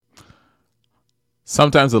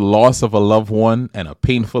Sometimes the loss of a loved one and a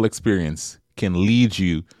painful experience can lead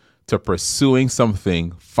you to pursuing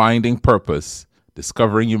something, finding purpose,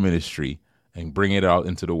 discovering your ministry, and bringing it out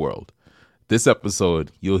into the world. This episode,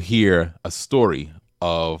 you'll hear a story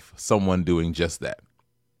of someone doing just that.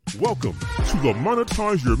 Welcome to the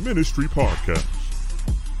Monetize Your Ministry podcast.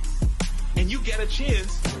 And you get a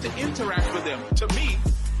chance to interact with them. To me,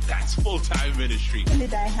 that's full-time ministry. Really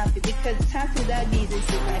die happy because Talk Without Jesus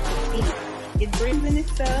is like a seed. It brings in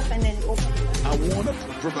itself and then it opens up. I want to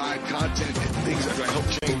provide content and things that are going to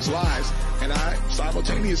help change lives, and I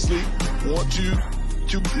simultaneously want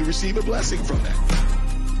to receive a blessing from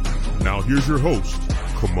that. Now here's your host,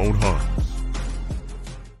 Kamon Hans.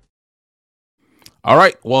 All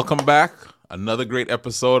right, welcome back. Another great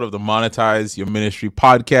episode of the Monetize Your Ministry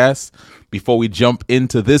podcast. Before we jump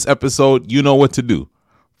into this episode, you know what to do.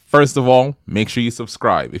 First of all, make sure you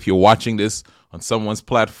subscribe. If you're watching this on someone's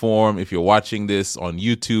platform, if you're watching this on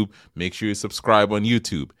YouTube, make sure you subscribe on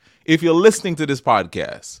YouTube. If you're listening to this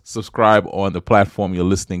podcast, subscribe on the platform you're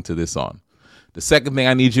listening to this on. The second thing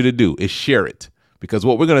I need you to do is share it, because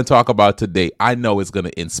what we're going to talk about today, I know is going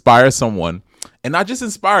to inspire someone, and not just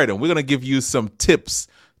inspire them. We're going to give you some tips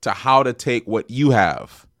to how to take what you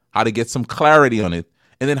have, how to get some clarity on it,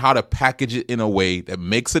 and then how to package it in a way that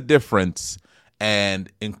makes a difference and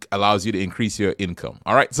allows you to increase your income.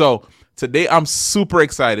 All right. So today I'm super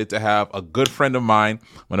excited to have a good friend of mine.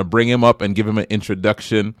 I'm going to bring him up and give him an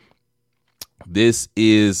introduction. This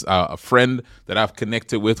is a friend that I've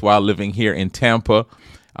connected with while living here in Tampa,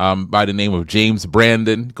 by the name of James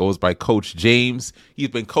Brandon, goes by Coach James. He's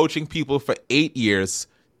been coaching people for 8 years,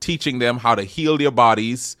 teaching them how to heal their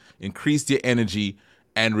bodies, increase their energy,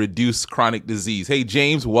 and reduce chronic disease. Hey,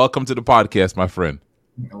 James, welcome to the podcast, my friend.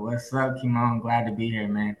 What's up, Kimon? Glad to be here,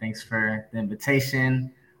 man. Thanks for the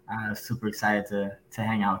invitation. Super excited to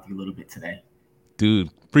hang out with you a little bit today.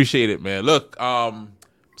 Dude, appreciate it, man. Look,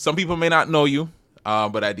 some people may not know you,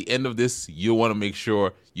 but at the end of this, you'll want to make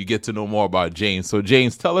sure you get to know more about James. So,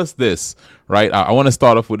 James, tell us this, right? I want to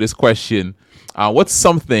start off with this question. What's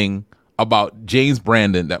something about James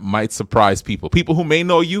Brandon that might surprise people who may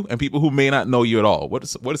know you and people who may not know you at all? What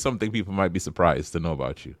is something people might be surprised to know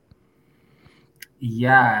about you?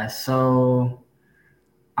 Yeah, so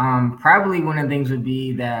probably one of the things would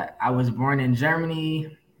be that I was born in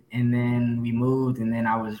Germany, and then we moved, and then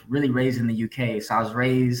I was really raised in the UK. So I was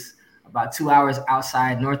raised about 2 hours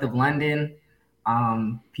outside north of London.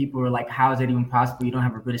 People were like, how is it even possible? You don't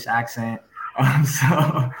have a British accent. So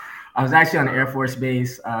I was actually on an Air Force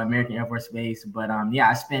base, American Air Force base. But yeah,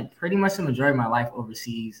 I spent pretty much the majority of my life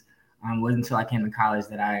overseas. It wasn't until I came to college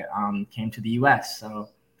that I came to the US. So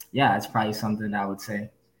yeah, it's probably something that I would say.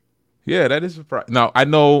 Yeah, that is surprising. Now, I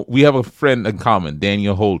know we have a friend in common,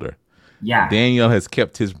 Daniel Holder. Yeah. Daniel has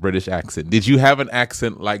kept his British accent. Did you have an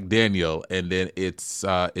accent like Daniel and then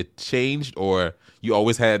it changed, or you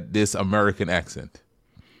always had this American accent?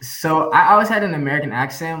 So I always had an American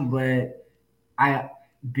accent, but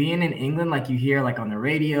being in England, like you hear like on the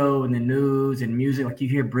radio and the news and music, like you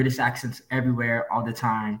hear British accents everywhere all the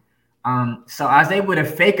time. So I was able to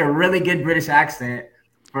fake a really good British accent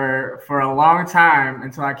for a long time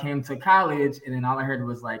until I came to college, and then all I heard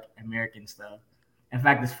was like American stuff. In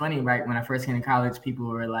fact, it's funny, right? When I first came to college, people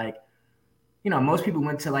were like, most people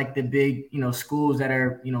went to like the big, schools that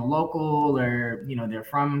are, local, or, they're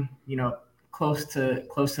from, close to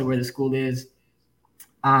where the school is.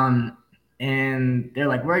 And they're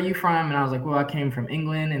like, where are you from? And I was like, well, I came from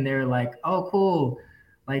England. And they're like, oh, cool.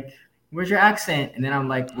 Like, where's your accent? And then I'm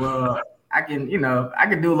like, well, I can do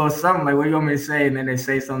a little something. Like, what do you want me to say? And then they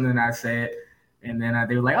say something and I say it. And then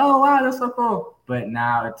they were like, oh, wow, that's so cool. But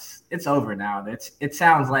now it's over now. It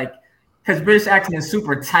sounds like, because British accent is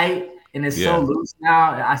super tight and it's so loose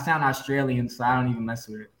now. I sound Australian, so I don't even mess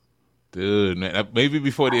with it. Dude, man, maybe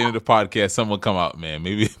before the end of the podcast, something will come out, man.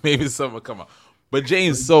 Maybe something will come out. But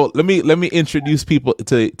James, so let me introduce people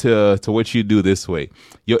to what you do this way.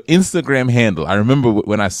 Your Instagram handle, I remember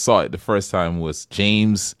when I saw it the first time, was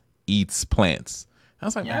James Eats Plants. I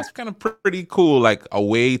was like, man, that's kind of pretty cool, like a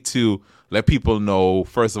way to let people know,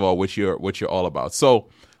 first of all, what you're all about. So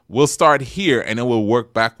we'll start here and then we'll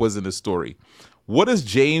work backwards in the story. What does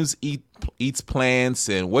James Eats Plants,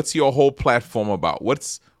 and what's your whole platform about?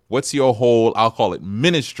 What's your whole, I'll call it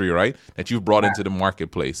ministry, right, that you've brought into the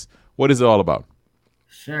marketplace? What is it all about?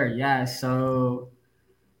 Sure, yeah. So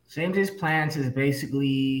James Eats Plants is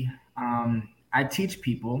basically, I teach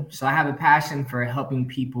people. So I have a passion for helping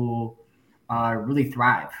people really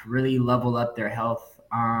thrive, really level up their health,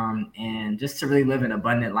 and just to really live an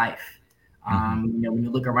abundant life. When you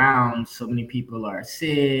look around, so many people are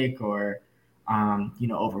sick or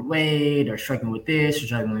overweight or struggling with this or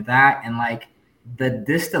struggling with that. And like the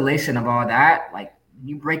distillation of all that, like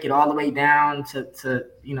you break it all the way down to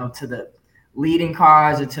the leading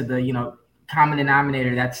cause or to the, common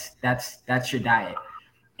denominator, that's your diet.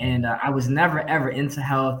 And I was never ever into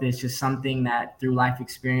health. It's just something that through life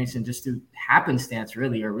experience and just through happenstance,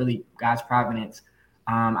 really, or really God's providence,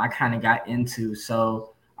 I kind of got into.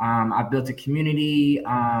 So I built a community.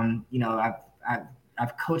 I've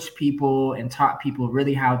coached people and taught people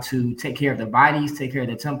really how to take care of their bodies, take care of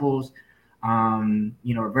their temples,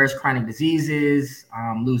 reverse chronic diseases,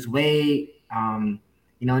 lose weight,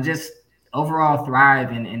 just overall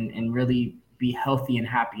thrive and really be healthy and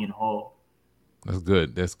happy and whole. That's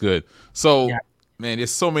good. That's good. So, Yeah. man,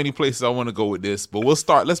 there's so many places I want to go with this, but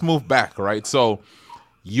let's move back, right? So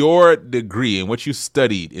your degree and what you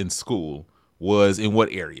studied in school was in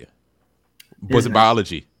what area? Was it Business.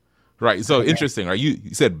 biology? Right. So Okay. interesting, right?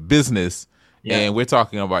 You said business, Yeah. and we're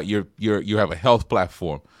talking about you have a health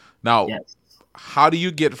platform. Now, Yes. how do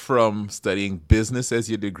you get from studying business as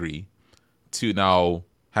your degree to now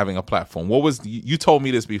having a platform? What was, you told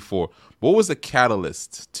me this before, what was the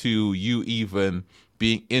catalyst to you even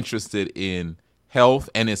being interested in health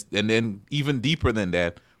and then even deeper than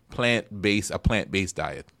that, a plant-based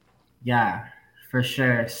diet? Yeah, for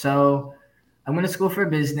sure. So I went to school for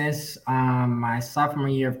business. My sophomore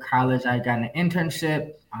year of college, I got an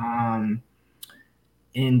internship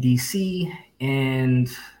in DC, and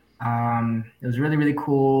it was really, really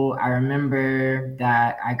cool. I remember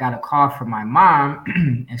that I got a call from my mom,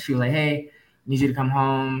 and she was like, "Hey, I need you to come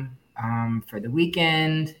home for the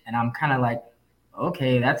weekend." And I'm kind of like,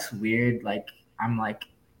 "Okay, that's weird." Like, I'm like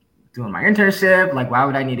doing my internship. Like, why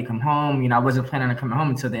would I need to come home? I wasn't planning on coming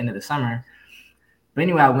home until the end of the summer. But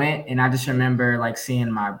anyway, I went, and I just remember like seeing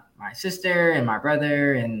my sister and my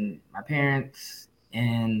brother and my parents,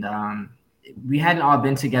 and we hadn't all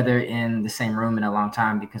been together in the same room in a long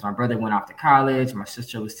time because my brother went off to college, my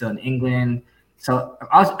sister was still in England. So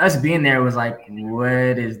us being there was like,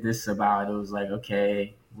 what is this about? It was like,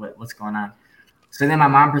 okay, what's going on? So then my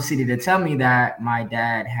mom proceeded to tell me that my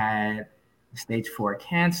dad had stage 4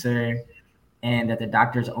 cancer and that the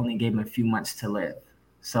doctors only gave him a few months to live.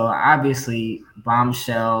 So obviously,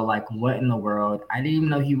 bombshell, like what in the world? I didn't even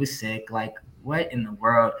know he was sick. Like, what in the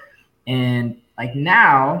world? And like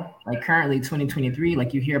now, like currently 2023,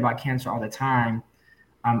 like you hear about cancer all the time,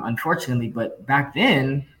 unfortunately. But back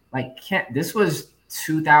then, like this was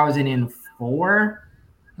 2004,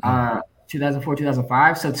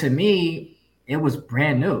 2005. So to me, it was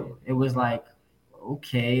brand new. It was like,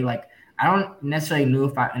 okay, like I don't necessarily know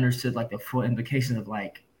if I understood like the full implications of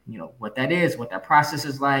like, what that is, what that process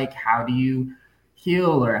is like, how do you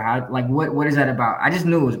heal, or how, like, what is that about? I just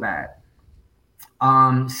knew it was bad.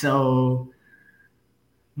 So,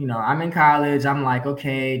 I'm in college. I'm like,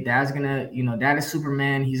 okay, dad's gonna, dad is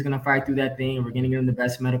Superman. He's gonna fight through that thing. We're gonna give him the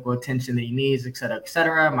best medical attention that he needs, et cetera, et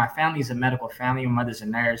cetera. My family's a medical family. My mother's a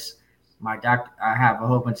nurse. I have a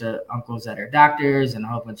whole bunch of uncles that are doctors and a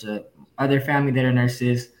whole bunch of other family that are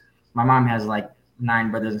nurses. My mom has like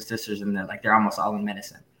 9 brothers and sisters, and they're almost all in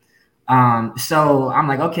medicine. So I'm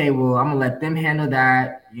like, okay, well, I'm gonna let them handle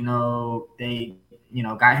that. They,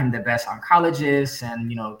 got him the best oncologists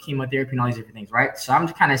and, chemotherapy and all these different things, right? So I'm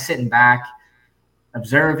just kind of sitting back,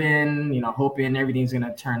 observing, hoping everything's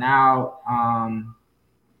gonna turn out.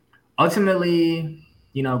 Ultimately,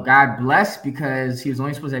 God blessed, because he was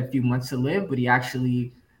only supposed to have a few months to live, but he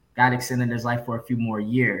actually got extended his life for a few more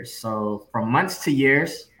years. So from months to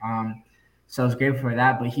years. So I was grateful for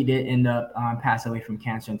that, but he did end up passing away from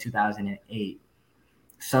cancer in 2008.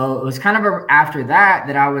 So it was kind of after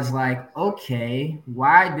that I was like, okay,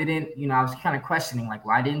 why didn't, I was kind of questioning, like,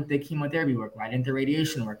 why didn't the chemotherapy work? Why didn't the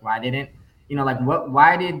radiation work? Why didn't,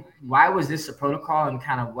 why was this a protocol, and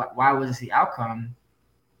kind of why was this the outcome?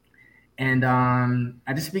 And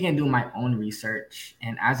I just began doing my own research.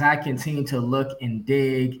 And as I continued to look and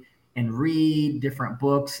dig and read different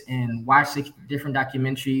books and watch different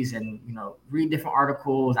documentaries and, read different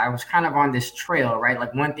articles, I was kind of on this trail, right?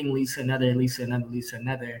 Like one thing leads to another, leads to another, leads to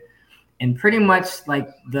another. And pretty much like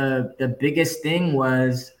the biggest thing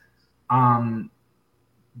was the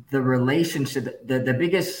relationship. The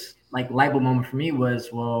biggest like light bulb moment for me was,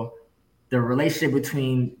 well, the relationship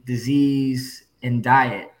between disease and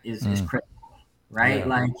diet is critical, right?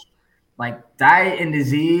 Yeah. Like diet and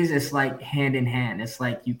disease, it's like hand in hand. It's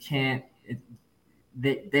like you can't.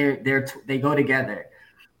 They go together.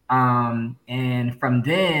 And from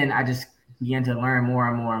then, I just began to learn more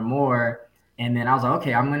and more and more. And then I was like,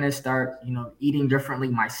 okay, I'm gonna start, eating differently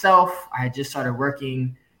myself. I had just started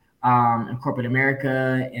working in corporate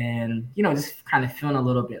America, and just kind of feeling a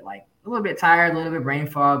little bit like a little bit tired, a little bit brain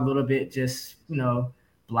fog, a little bit just,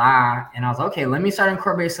 blah. And I was like, okay, let me start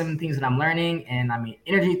incorporating some things that I'm learning. And I mean,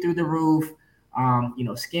 energy through the roof,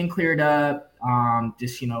 skin cleared up,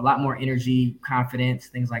 just, a lot more energy, confidence,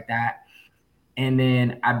 things like that. And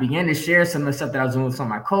then I began to share some of the stuff that I was doing with some of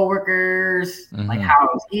my coworkers, like how I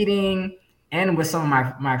was eating, and with some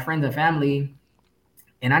of my friends and family.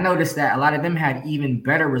 And I noticed that a lot of them had even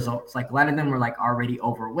better results. Like a lot of them were like already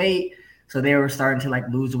overweight, so they were starting to like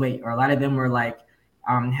lose weight, or a lot of them were like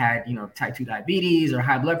had type 2 diabetes or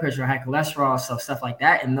high blood pressure or high cholesterol, so stuff like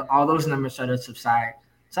that. And all those numbers started to subside.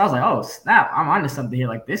 So I was like, oh snap, I'm onto something here.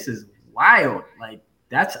 Like this is wild. Like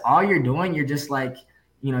that's all you're doing. You're just like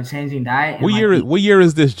changing diet. What year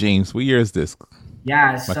is this, James? What year is this?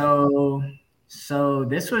 Yeah, so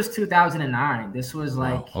this was 2009. This was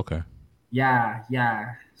like okay.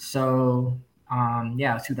 Yeah. So, it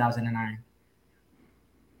was 2009.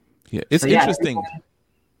 Yeah, it's interesting.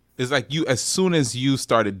 It's like as soon as you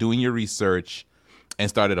started doing your research and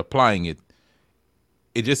started applying it,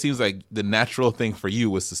 it just seems like the natural thing for you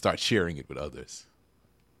was to start sharing it with others.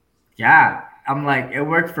 Yeah, I'm like, it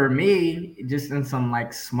worked for me just in some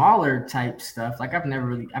like smaller type stuff. Like I've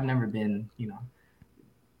never been,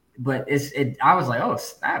 but I was like, oh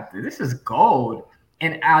snap, this is gold.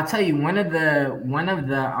 And I'll tell you, one of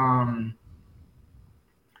the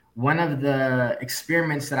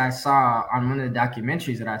experiments that I saw on one of the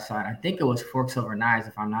documentaries that I saw, and I think it was Forks Over Knives,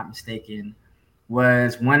 if I'm not mistaken,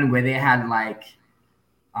 was one where they had like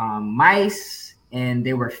mice, and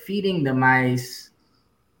they were feeding the mice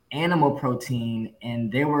animal protein,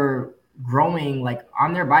 and they were growing like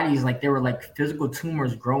on their bodies, like there were like physical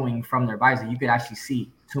tumors growing from their bodies, and you could actually see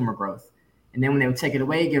tumor growth. And then when they would take it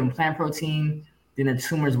away, give them plant protein, then the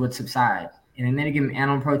tumors would subside. And then they give them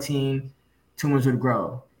animal protein, tumors would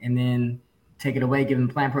grow. And then take it away, give them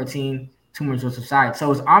plant protein, tumors would subside. So it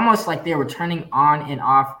was almost like they were turning on and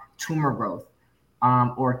off tumor growth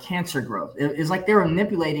or cancer growth. It's like they were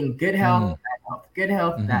manipulating good health, bad health, good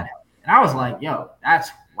health, bad health. And I was like, yo, that's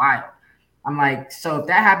wild. I'm like, so if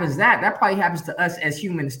that happens, that probably happens to us as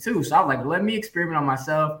humans too. So I was like, let me experiment on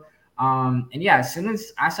myself. And yeah, as soon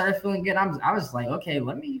as I started feeling good, I was like, okay,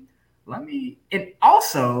 let me. And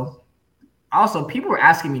also people were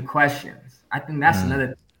asking me questions. I think that's another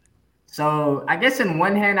thing. So I guess in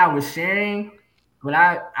one hand I was sharing, but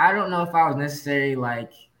I don't know if I was necessarily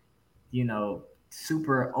like,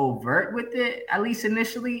 super overt with it. At least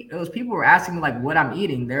initially, it was people were asking me like what I'm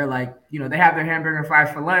eating. They're like, they have their hamburger and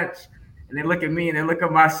fries for lunch, and they look at me and they look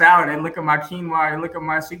at my salad, they look at my quinoa, they look at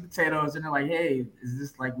my sweet potatoes, and they're like, hey, is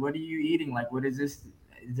this like, what are you eating? Like, what is this?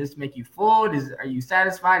 Does this make you full? Are you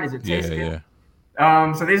satisfied? Does it taste good?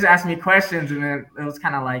 Yeah. So they just asked me questions, and then it was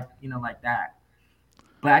kind of like, like that.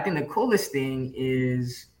 But I think the coolest thing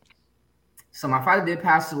is, so my father did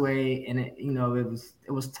pass away, and it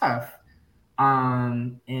was tough.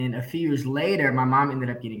 And a few years later, my mom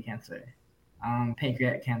ended up getting cancer,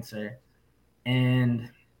 pancreatic cancer,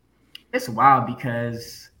 and it's wild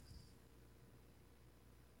because,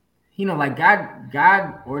 like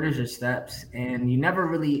God orders your steps, and you never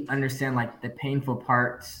really understand like the painful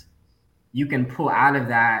parts you can pull out of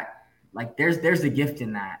that. Like there's a gift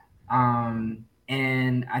in that.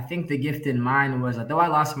 And I think the gift in mine was, although I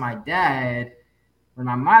lost my dad, when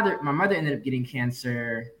my mother ended up getting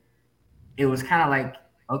cancer, it was kind of like,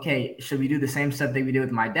 okay, should we do the same stuff that we did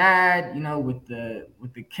with my dad, with the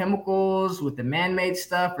chemicals, with the man-made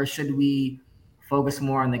stuff, or should we focus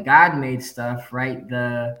more on the God-made stuff, right?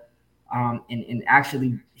 And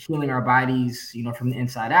actually healing our bodies, from the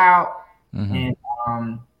inside out. And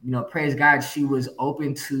praise God, she was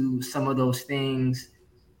open to some of those things.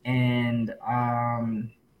 And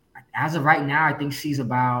as of right now, I think she's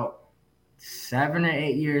about 7 or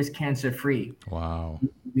 8 years cancer free. Wow.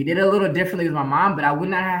 We did it a little differently with my mom, but I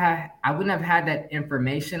wouldn't have had that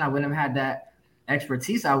information. I wouldn't have had that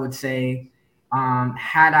expertise, I would say,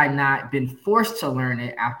 had I not been forced to learn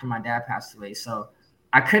it after my dad passed away. So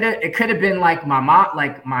it could have been like my mom,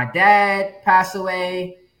 like my dad passed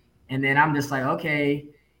away, and then I'm just like, okay,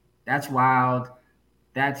 that's wild.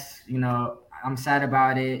 That's, I'm sad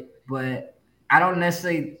about it, but I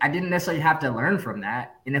didn't necessarily have to learn from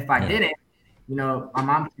that. And if I didn't, my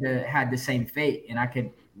mom could have had the same fate, and I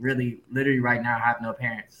could really, literally right now have no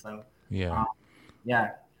parents. So yeah.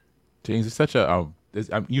 James, it's such a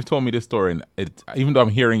you've told me this story, and even though I'm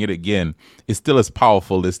hearing it again, it's still as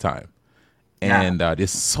powerful this time. And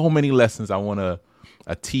there's so many lessons I want to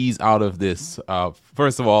tease out of this.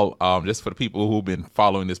 First of all, just for the people who've been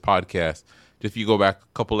following this podcast, if you go back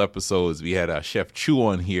a couple episodes, we had Chef Chu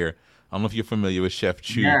on here I don't know if you're familiar with Chef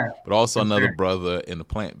Chu, Yeah, but also for another sure. brother in the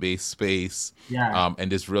plant-based space, Yeah.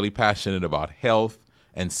 and just really passionate about health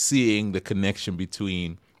and seeing the connection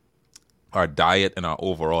between our diet and our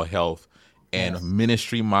overall health, and Yes.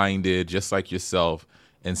 ministry minded, just like yourself,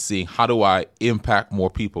 and seeing how do I impact more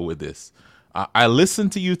people with this. I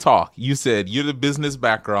listened to you talk. You said you're the business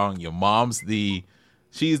background. Your mom's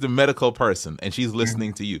she's the medical person, and she's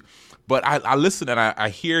listening to you. But I listen and I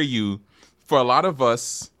hear you. For a lot of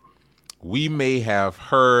us, we may have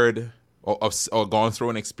heard or gone through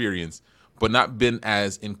an experience, but not been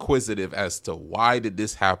as inquisitive as to why did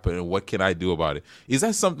this happen and what can I do about it. Is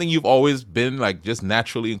that something you've always been like, just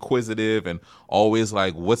naturally inquisitive and always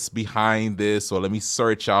like, what's behind this? Or let me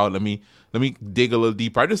search out. Let me dig a little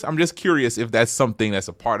deeper. I'm just curious if that's something that's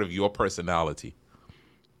a part of your personality.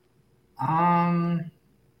 To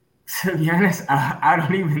be honest, I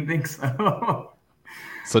don't even think so.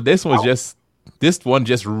 So this one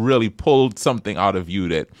just really pulled something out of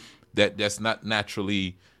you that's not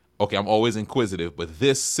naturally. Okay, I'm always inquisitive, but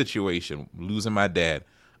this situation, losing my dad,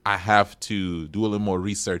 I have to do a little more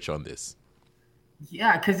research on this.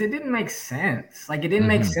 Yeah, because it didn't make sense. Like, it didn't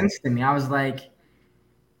make sense to me. I was like,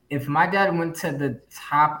 if my dad went to the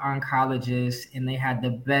top oncologists and they had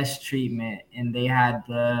the best treatment and they had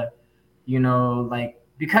the, like,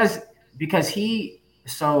 because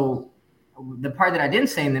so the part that I didn't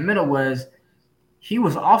say in the middle was he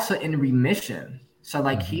was also in remission. So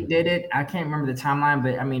like he did it. I can't remember the timeline,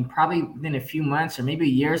 but I mean, probably within a few months or maybe a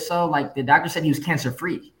year or so, like the doctor said he was cancer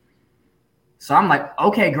free. So I'm like,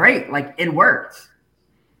 okay, great. Like it worked.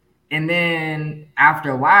 And then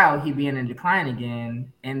after a while, he began to decline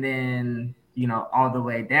again. And then, all the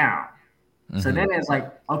way down. So then it's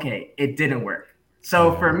like, okay, it didn't work.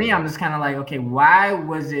 So for me, I'm just kind of like, okay,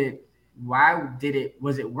 was it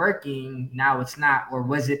working? Now it's not, or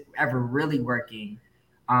was it ever really working?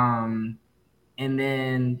 And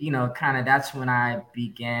then, kind of that's when I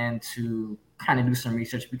began to kind of do some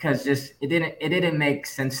research because it didn't make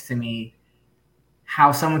sense to me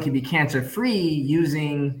how someone could be cancer free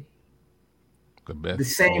using the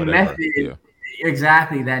same method. Yeah.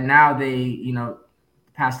 Exactly. That now they,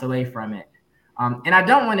 passed away from it. And I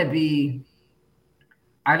don't want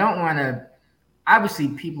to, obviously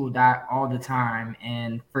people die all the time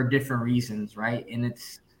and for different reasons. Right. And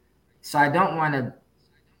so I don't want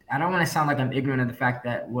to sound like I'm ignorant of the fact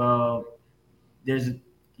that, well, there's,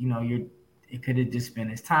 it could have just been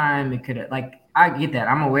his time. It could have, like, I get that.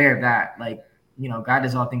 I'm aware of that. Like, God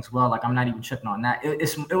does all things well. Like, I'm not even tripping on that.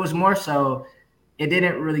 It was more so, it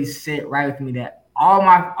didn't really sit right with me that all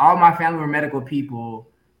my family were medical people,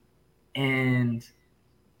 and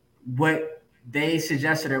what they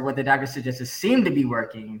suggested or what the doctor suggested seemed to be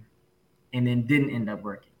working, and then didn't end up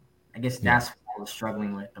working. I guess that's what I was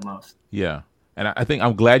struggling with the most. Yeah. And I think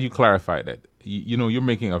I'm glad you clarified that. You're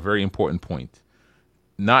making a very important point.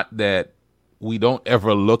 Not that we don't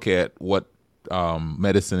ever look at what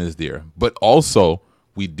medicine is there, but also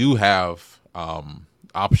we do have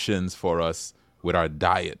options for us with our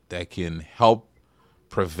diet that can help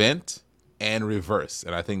prevent and reverse.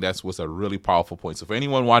 And I think that's what's a really powerful point. So for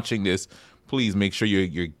anyone watching this, please make sure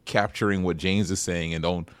you're capturing what James is saying and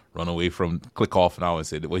don't run away from, click off now and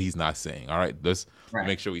say what he's not saying. All right, let's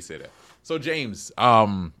make sure we say that. So James,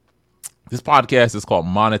 this podcast is called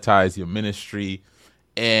Monetize Your Ministry,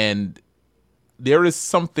 and there is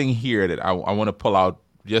something here that I want to pull out,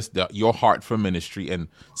 just your heart for ministry, and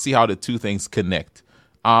see how the two things connect.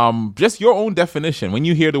 Just your own definition. When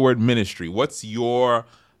you hear the word ministry, what's your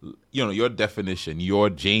definition,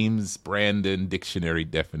 your James Brandon dictionary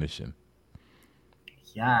definition?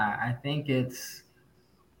 Yeah, I think it's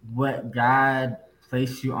what God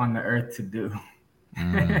placed you on the earth to do.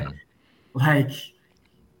 Like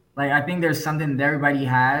I think there's something that everybody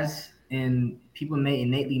has, and people may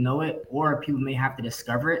innately know it, or people may have to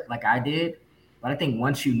discover it like I did. But I think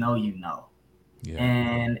once you know, you know. Yeah.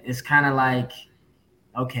 And it's kind of like,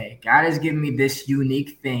 okay, God has given me this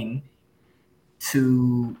unique thing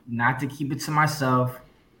to not to keep it to myself,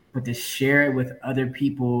 but to share it with other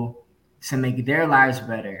people to make their lives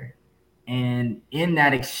better. And in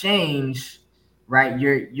that exchange, right,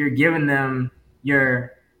 you're giving them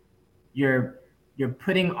you're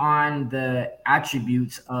putting on the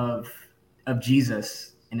attributes of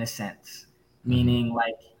Jesus in a sense, meaning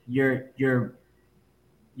like you're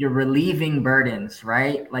relieving burdens,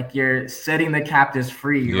 right? Like you're setting the captives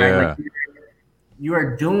free, right? Like you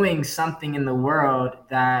are doing something in the world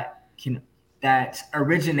that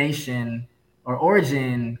origination or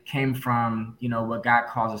origin came from, what God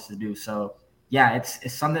calls us to do. So yeah,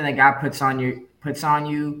 it's something that God puts on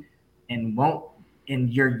you and won't and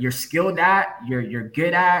you're skilled at, you're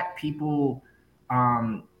good at, people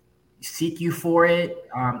seek you for it.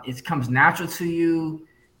 It comes natural to you,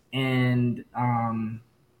 and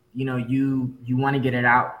you want to get it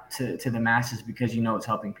out to the masses because you know it's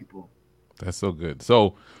helping people. That's so good.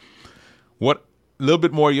 So, what a little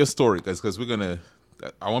bit more of your story, because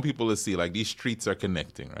I want people to see like these streets are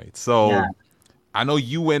connecting, right? So, Yeah. I know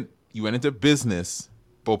you went into business,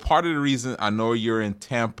 but part of the reason I know you're in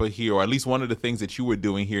Tampa here, or at least one of the things that you were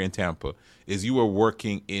doing here in Tampa, is you were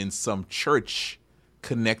working in some church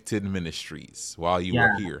connected ministries while you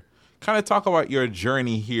were here. Kind of talk about your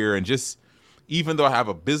journey here, and just, even though I have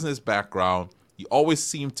a business background, you always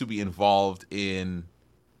seem to be involved in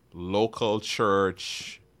local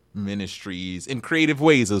church ministries in creative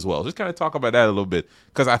ways as well. Just kind of talk about that a little bit,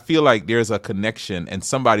 because I feel like there's a connection and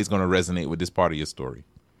somebody's going to resonate with this part of your story.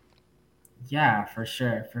 Yeah, for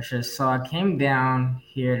sure. So I came down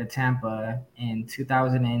here to Tampa in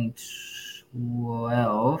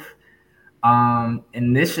 2012,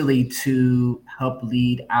 initially to help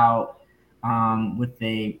lead out with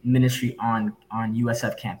a ministry on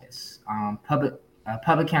USF campus,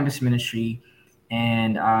 public campus ministry.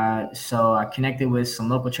 And so I connected with some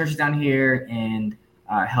local churches down here and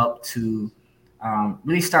helped to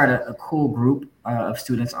really start a cool group of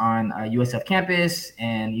students on USF campus,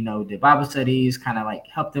 and did Bible studies, kind of like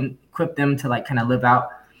help them, equip them to like kind of live out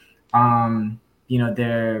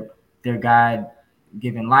their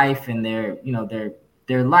God-given life, and their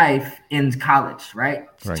life in college, right?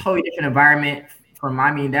 It's a totally different environment from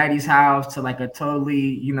mommy and daddy's house to like a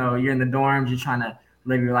totally, you're in the dorms, you're trying to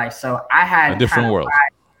live your life. So I had a different world.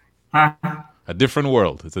 A different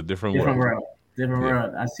world. It's a different world. Different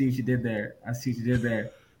world. I see what you did there.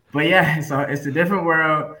 But yeah, so it's a different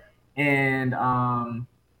world. And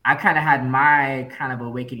I kind of had my kind of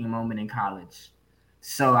awakening moment in college.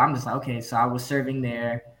 So I'm just like, okay, so I was serving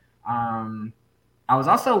there. I was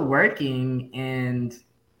also working in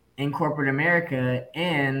corporate America,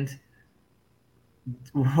 and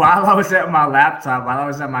while I was at my laptop, while I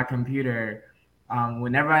was at my computer,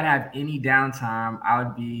 whenever I'd have any downtime, I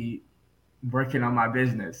would be working on my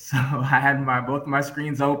business. So I had both my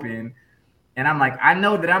screens open, and I'm like, I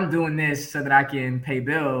know that I'm doing this so that I can pay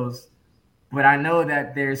bills, but I know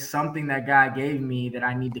that there's something that God gave me that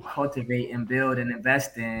I need to cultivate and build and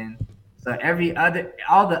invest in. So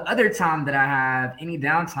all the other time that I have, any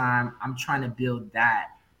downtime, I'm trying to build that.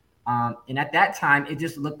 And at that time, it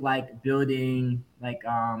just looked like building, like,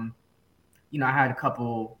 I had a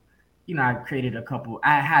couple, I created a couple,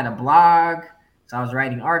 I had a blog, so I was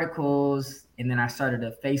writing articles, and then I started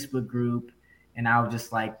a Facebook group, and I was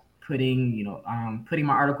just like putting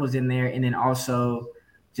my articles in there, and then also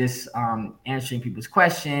just answering people's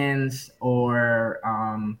questions, or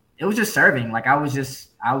it was just serving. Like I was just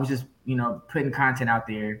putting content out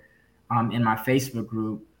there in my Facebook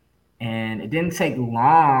group, and it didn't take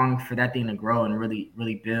long for that thing to grow and really,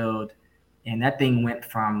 really build. And that thing went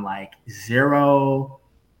from like 0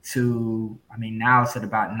 to, now it's at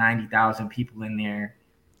about 90,000 people in there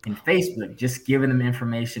in Facebook, just giving them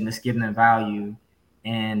information, just giving them value.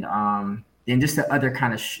 And then just the other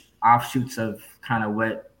kind of offshoots of kind of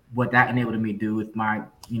what that enabled me to do with my,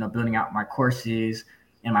 building out my courses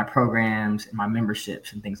and my programs and my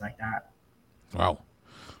memberships and things like that. Wow.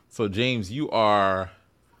 So James, you are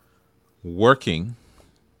working,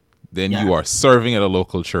 then you are serving at a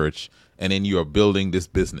local church, and then you are building this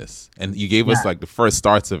business. And you gave us like the first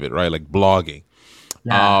starts of it, right? Like blogging.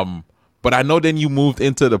 Yeah. But I know then you moved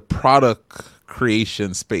into the product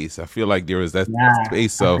creation space. I feel like there was that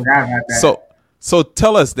space of, so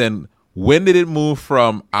tell us then, when did it move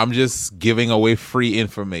from I'm just giving away free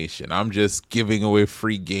information, I'm just giving away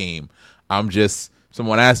free game,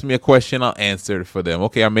 someone asked me a question, I'll answer it for them.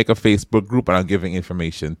 Okay, I make a Facebook group and I'm giving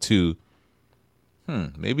information, to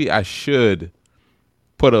maybe I should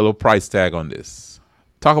put a little price tag on this.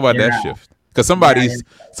 Talk about that shift, because somebody's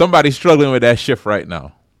struggling with that shift right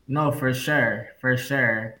now. No, for sure.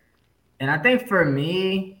 And I think for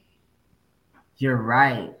me, you're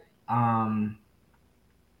right.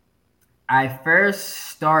 I first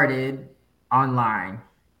started online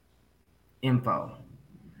info.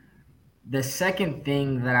 The second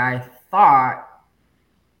thing that I thought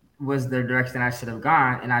was the direction I should have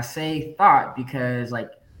gone, and I say thought because, like,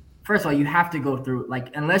 first of all, you have to go through,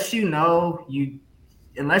 like, unless you go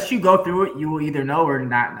through it, you will either know or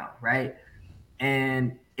not know, right?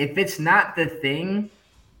 And if it's not the thing,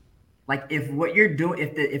 like if what you're doing,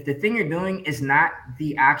 if the thing you're doing is not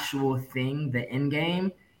the actual thing, the end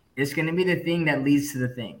game, it's going to be the thing that leads to the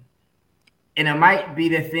thing. And it might be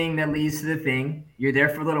the thing that leads to the thing. You're there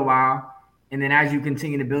for a little while, and then as you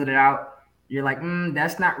continue to build it out, you're like,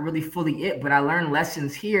 that's not really fully it, but I learned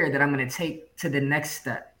lessons here that I'm going to take to the next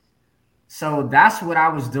step. So that's what I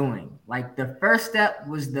was doing. Like the first step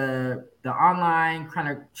was the online kind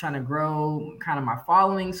of trying to grow kind of my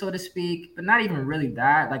following, so to speak, but not even really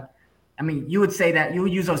that. Like, I mean, you would say that you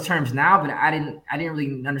would use those terms now, but I didn't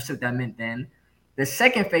really understand what that meant then. The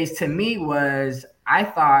second phase to me was I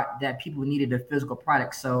thought that people needed a physical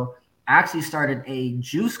product. So I actually started a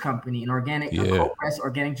juice company, a cold press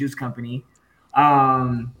organic juice company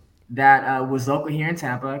that was local here in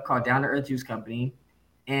Tampa called Down to Earth Juice Company.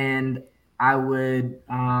 And I would,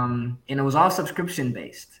 and it was all subscription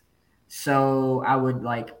based. So I would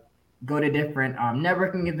like go to different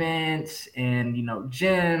networking events and,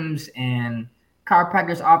 gyms and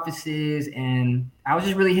chiropractors' offices. And I was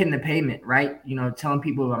just really hitting the pavement, right? Telling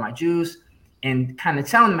people about my juice and kind of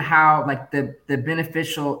telling them how like the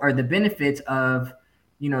beneficial or the benefits of,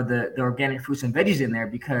 the organic fruits and veggies in there,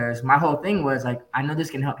 because my whole thing was like, I know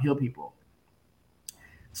this can help heal people.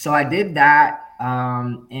 So I did that.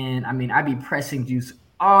 And I mean, I'd be pressing juice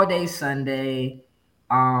all day Sunday.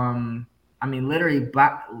 Literally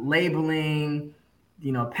labeling,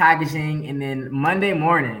 packaging. And then Monday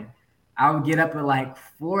morning, I would get up at like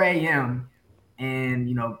 4 a.m.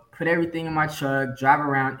 and, put everything in my truck, drive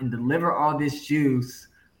around and deliver all this juice.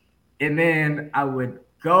 And then I would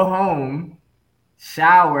go home,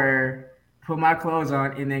 shower, put my clothes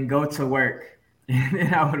on, and then go to work. And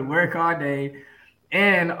then I would work all day.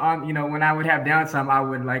 And when I would have downtime, I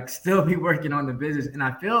would like still be working on the business. And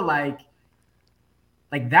I feel like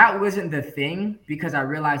that wasn't the thing, because I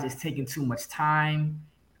realized it's taking too much time.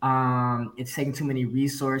 It's taking too many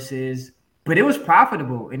resources, but it was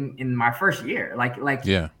profitable in my first year.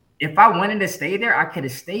 If I wanted to stay there, I could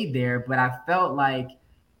have stayed there, but I felt like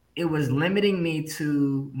it was limiting me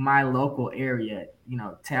to my local area,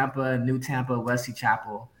 Tampa, New Tampa, Wesley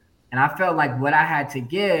Chapel. And I felt like what I had to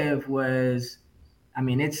give was,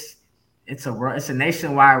 it's a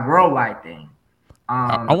nationwide, worldwide thing.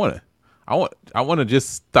 I want to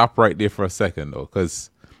just stop right there for a second though,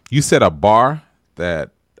 because you set a bar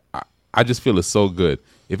that I just feel is so good.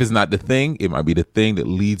 If it's not the thing, it might be the thing that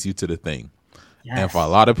leads you to the thing. Yes. And for a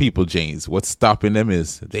lot of people, James, what's stopping them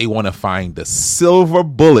is they want to find the silver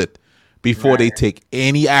bullet before they take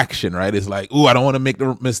any action, right? It's like, I don't want to make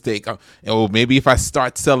the mistake. Maybe if I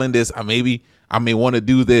start selling this, I may want to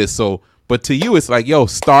do this. So, but to you, it's like,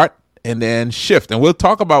 start and then shift. And we'll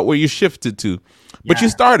talk about where you shifted to, but you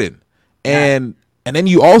started. And then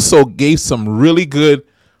you also gave some really good,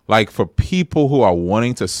 like for people who are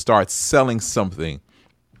wanting to start selling something,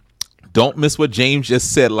 don't miss what James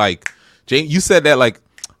just said. Like, James, you said that like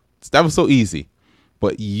that was so easy,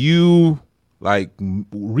 but you like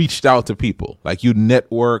reached out to people, like you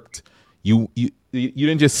networked, you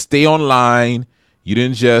didn't just stay online, you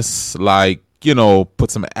didn't just like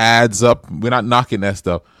put some ads up. We're not knocking that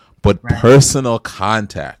stuff, but personal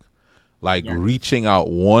contact, like reaching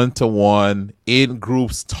out one-to-one in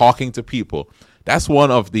groups, talking to people. That's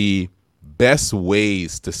one of the best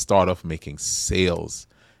ways to start off making sales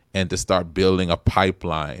and to start building a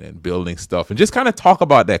pipeline and building stuff, and just kind of talk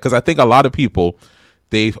about that. Because I think a lot of people,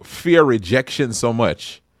 they fear rejection so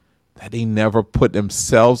much that they never put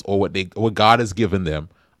themselves or what God has given them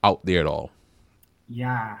out there at all.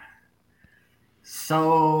 Yeah.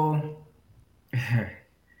 So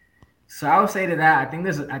I would say to that, I think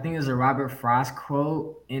there's a Robert Frost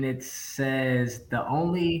quote, and it says the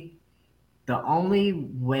only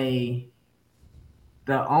way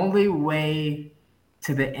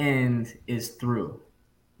to the end is through.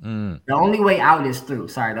 The only way out is through.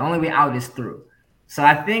 The only way out is through. So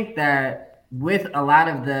I think that with a lot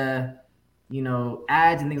of the,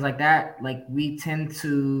 ads and things like that, like we tend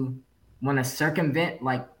to want to circumvent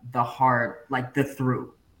like the hard, like the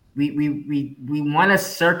through. We want to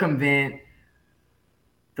circumvent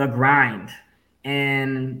the grind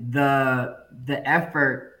and the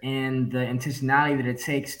effort and the intentionality that it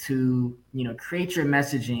takes to, create your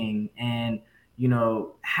messaging and,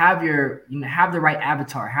 have the right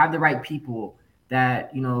avatar, have the right people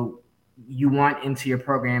that, you want into your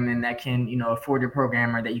program and that can, afford your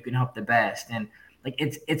program or that you can help the best. And like,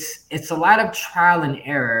 it's a lot of trial and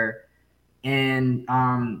error. And,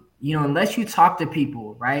 unless you talk to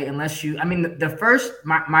people, right. Unless you,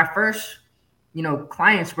 my first,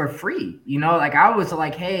 clients were free, like I was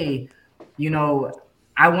like, hey,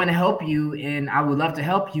 I want to help you and I would love to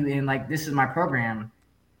help you. And like, this is my program.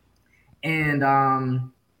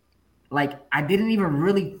 And, like, I didn't even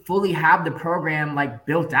really fully have the program like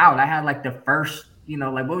built out. I had like the first,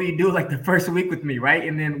 like what would you do like the first week with me, right?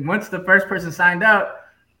 And then once the first person signed up,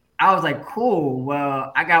 I was like, cool.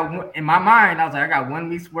 Well, I got in my mind, I was like, I got 1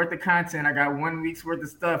 week's worth of content. I got 1 week's worth of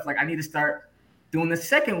stuff. Like, I need to start doing the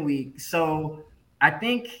second week. So I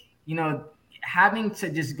think, having to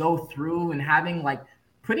just go through and having like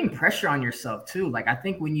putting pressure on yourself too. Like, I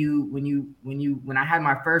think when I had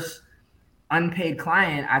my first unpaid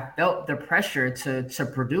client, I felt the pressure to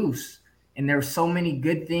produce. And there were so many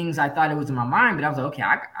good things I thought it was in my mind, but I was like, okay,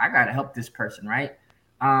 I got to help this person, right?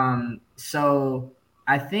 So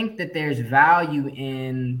I think that there's value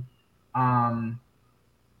in the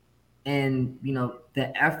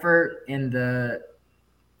effort and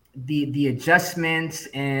the adjustments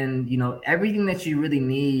and everything that you really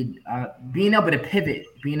need. Being able to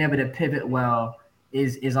pivot well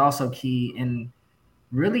is also key, and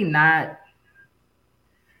really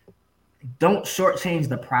don't shortchange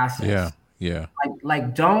the process. Yeah.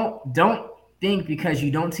 Like don't think because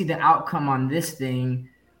you don't see the outcome on this thing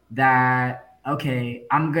that, okay,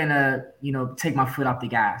 I'm gonna, take my foot off the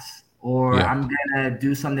gas, or I'm gonna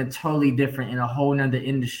do something totally different in a whole nother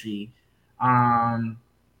industry.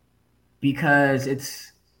 Because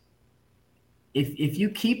it's, if you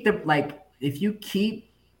keep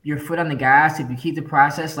your foot on the gas, if you keep the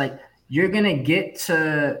process, like, you're gonna get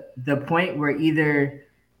to the point where either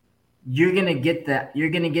you're gonna get the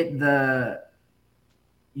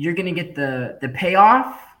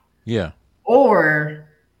payoff, or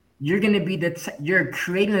you're gonna be you're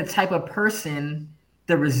creating the type of person,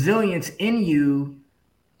 the resilience in you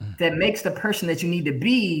that makes the person that you need to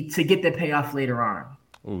be to get the payoff later on.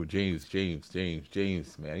 Oh, James,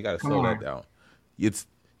 man, you gotta slow that down.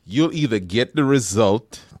 You'll either get the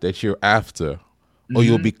result that you're after, or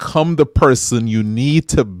you'll become the person you need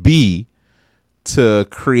to be to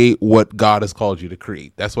create what God has called you to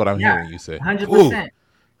create. That's what I'm hearing you say. 100%.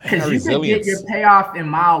 Because you can get your payoff in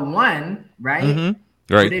mile 1, right?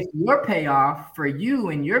 Right. But if your payoff for you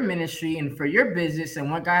and your ministry and for your business and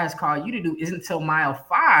what God has called you to do isn't until mile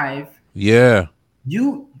 5,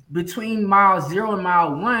 you, between mile 0 and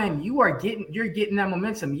mile 1, you're getting that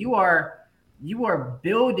momentum. You are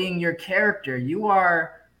building your character. You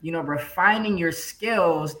are, refining your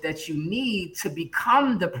skills that you need to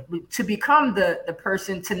become the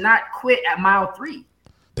person to not quit at mile 3.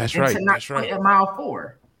 That's right. To not quit at mile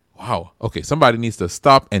 4. Wow. Okay. Somebody needs to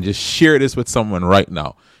stop and just share this with someone right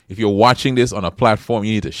now. If you're watching this on a platform,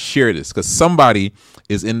 you need to share this, because somebody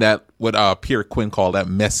is in that, what Pierre Quinn called that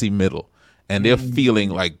messy middle. And they're feeling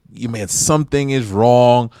like, man, something is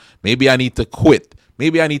wrong. Maybe I need to quit.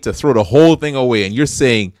 Maybe I need to throw the whole thing away. And you're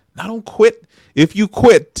saying, no, don't quit. If you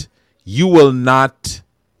quit, you will not,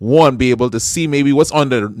 be able to see maybe what's on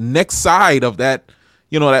the next side of that,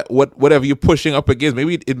 whatever you're pushing up against.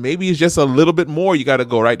 Maybe it's just a little bit more. You got to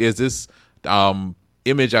go, right? There's this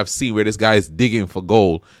image I've seen where this guy is digging for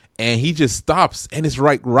gold, and he just stops, and it's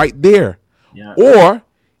right there. Yeah. Or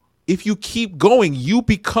if you keep going, you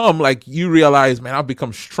become, like, you realize, man, I've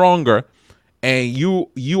become stronger, and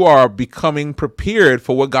you are becoming prepared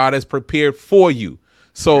for what God has prepared for you.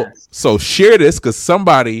 So share this, because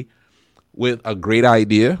somebody with a great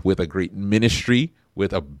idea, with a great ministry,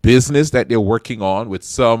 with a business that they're working on, with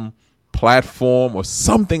some platform or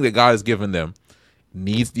something that God has given them,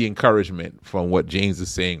 needs the encouragement from what James is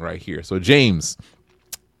saying right here. So James,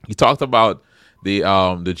 you talked about the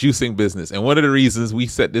juicing business, and one of the reasons we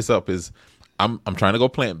set this up is I'm trying to go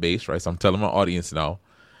plant-based, right? So I'm telling my audience now,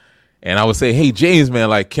 and I would say, hey, James, man,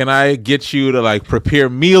 like, can I get you to, like, prepare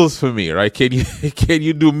meals for me, right? Can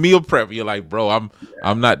you do meal prep? You're like, bro,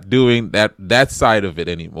 I'm not doing that side of it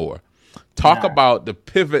anymore. Talk about the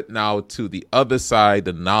pivot now to the other side,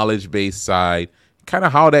 the knowledge-based side, kind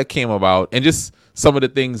of how that came about, and just some of the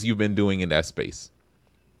things you've been doing in that space.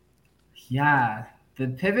 Yeah, the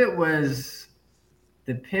pivot was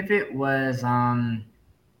it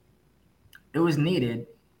was needed,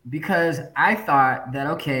 because I thought that,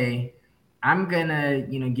 okay, I'm gonna,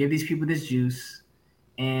 give these people this juice,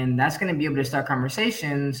 and that's gonna be able to start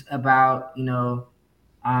conversations about,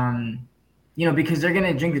 because they're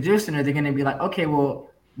gonna drink the juice and they're gonna be like, okay, well,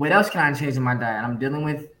 what else can I change in my diet? I'm dealing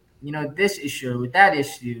with, this issue, with that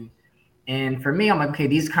issue. And for me, I'm like, okay,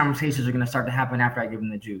 these conversations are gonna start to happen after I give them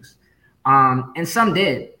the juice. And some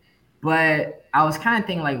did, but I was kind of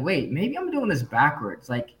thinking, like, wait, maybe I'm doing this backwards.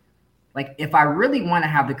 Like if I really want to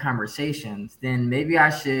have the conversations, then maybe I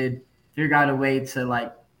should figure out a way to,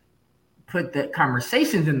 like, put the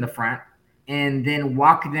conversations in the front and then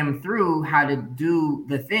walk them through how to do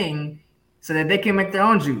the thing so that they can make their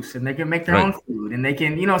own juice and they can make their own food, and they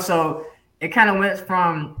can, so it kind of went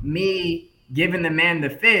from me giving the man the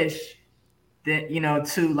fish that,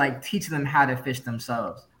 to, like, teach them how to fish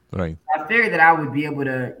themselves. Right. I figured that I would be able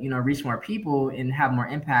to, reach more people and have more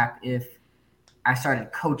impact if I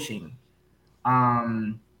started coaching.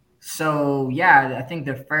 So yeah, I think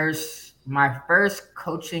my first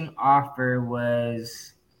coaching offer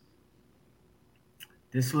was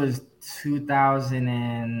 2000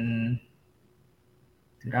 and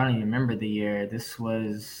dude, I don't even remember the year. This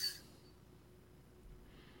was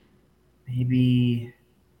the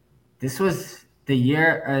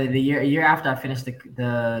year a year after I finished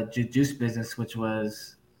the juice business, which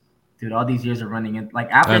was, dude, all these years are running in.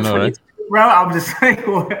 Like after I know, 20, right? bro, I'm just like,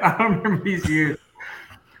 what? I don't remember these years.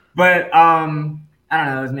 But I don't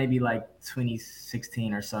know. It was maybe like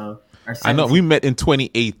 2016 or so. Or I know 17. we met in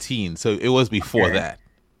 2018, so it was before Okay. that.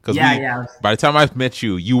 Because Yeah. by the time I met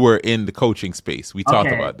you, you were in the coaching space. We talked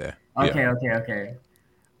Okay. about that. Okay.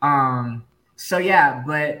 So yeah,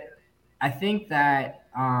 but I think that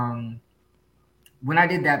when I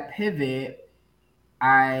did that pivot,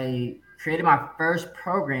 I created my first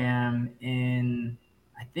program, and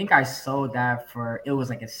I think I sold that it was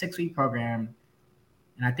like a 6-week program,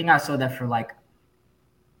 and I think I sold that for like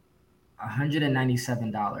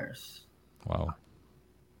 $197. Wow.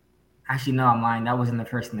 Actually, no, I'm lying. That wasn't the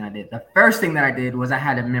first thing I did. The first thing that I did was I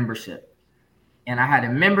had a membership. And I had a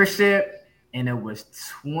membership, and it was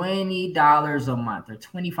 $20 a month or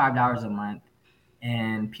 $25 a month.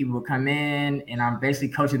 And people would come in, and I'm basically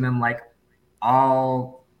coaching them like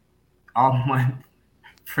all month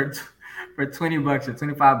for $20 or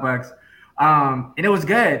 $25. And it was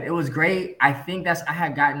good. It was great. I think I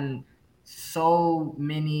had gotten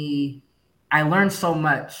I learned so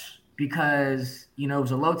much because, it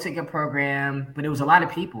was a low ticket program, but it was a lot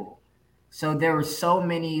of people. So there were so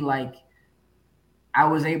many, like, I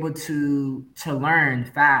was able to learn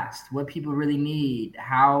fast what people really need,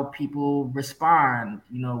 how people respond,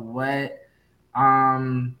 what,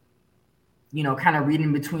 kind of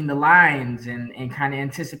reading between the lines and kind of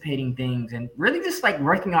anticipating things, and really just like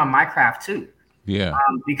working on my craft too. Yeah.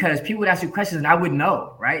 Because people would ask you questions and I wouldn't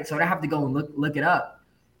know, right? So I'd have to go and look it up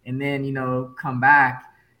and then, come back.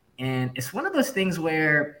 And it's one of those things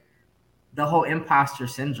where the whole imposter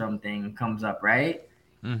syndrome thing comes up, right?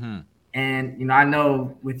 Mm-hmm. And, I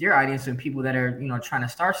know with your audience and people that are, trying to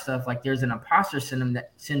start stuff, like there's an imposter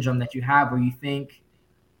syndrome that you have where you think,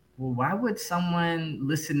 well, why would someone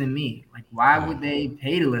listen to me? Like, why would they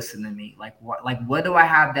pay to listen to me? Like, what do I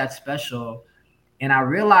have that's special? And I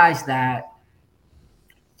realized that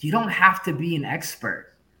you don't have to be an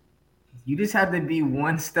expert. You just have to be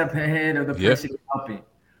one step ahead of the person you're helping.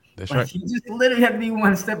 That's right. You just literally have to be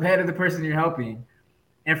one step ahead of the person you're helping.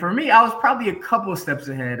 And for me, I was probably a couple steps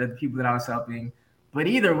ahead of the people that I was helping. But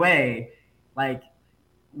either way, like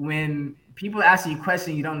when people ask you a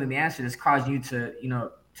question you don't know the answer, this causes you to,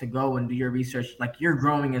 to go and do your research. Like you're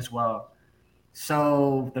growing as well.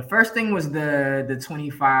 So the first thing was the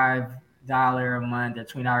 $25 a month or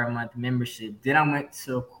 $20 a month membership. Then I went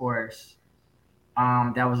to a course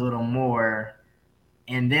that was a little more.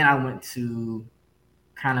 And then I went to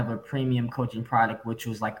kind of a premium coaching product, which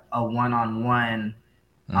was like a one-on-one,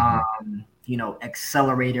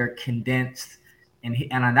 accelerator condensed. And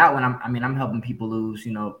on that one, I'm helping people lose,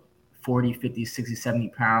 40, 50, 60, 70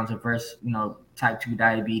 pounds versus, type 2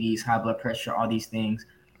 diabetes, high blood pressure, all these things.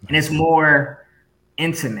 And it's more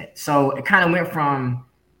intimate. So it kind of went from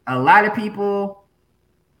a lot of people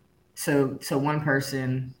to one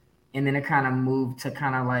person. And then it kind of moved to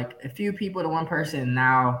kind of like a few people to one person.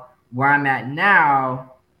 Now where I'm at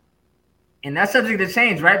now, and that's subject to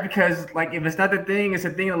change, right? Because like if it's not the thing, it's a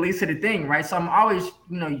thing that leads to the thing, right? So I'm always,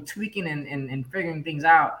 tweaking and figuring things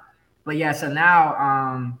out. But yeah, so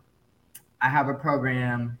now I have a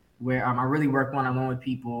program where I really work one-on-one with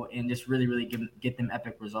people and just really get them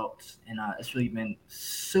epic results. And it's really been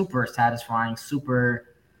super satisfying,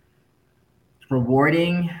 super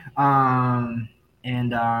rewarding. And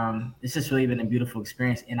it's just really been a beautiful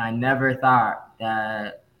experience. And I never thought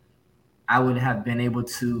that I would have been able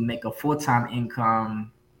to make a full-time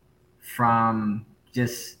income from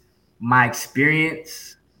just my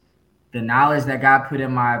experience, the knowledge that God put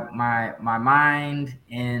in my mind,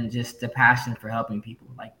 and just the passion for helping people.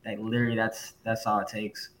 Like literally that's all it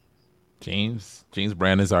takes. James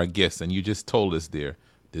Brand is our guest, and you just told us there,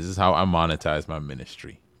 this is how I monetize my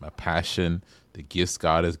ministry. My passion, the gifts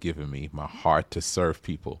God has given me, my heart to serve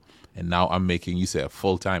people. And now I'm making, you said, a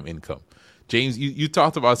full-time income. James, you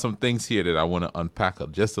talked about some things here that I want to unpack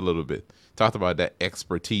just a little bit. Talked about that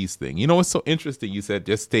expertise thing. What's so interesting? You said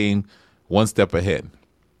just staying one step ahead.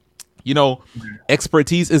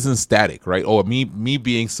 Expertise isn't static, right? Or me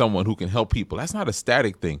being someone who can help people, that's not a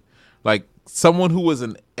static thing. Like someone who was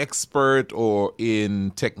an expert or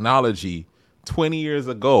in technology 20 years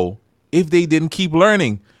ago if they didn't keep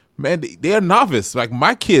learning. Man, they're novice. Like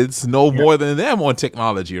my kids know more than them on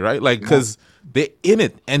technology, right? Like, because they're in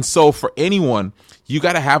it. And so for anyone, you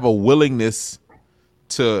got to have a willingness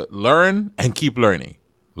to learn and keep learning.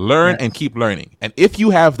 Learn and keep learning. And if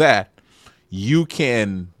you have that, you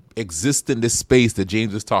can exist in this space that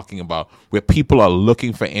James was talking about, where people are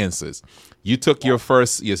looking for answers. You took your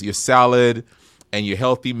salad and your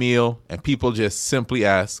healthy meal, and people just simply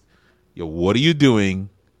ask, "Yo, what are you doing?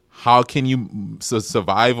 How can you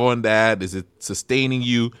survive on that? Is it sustaining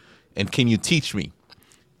you? And can you teach me?"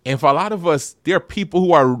 And for a lot of us, there are people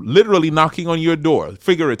who are literally knocking on your door,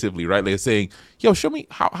 figuratively, right? They're saying, "Yo, show me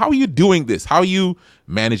how are you doing this? How are you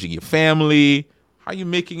managing your family? How are you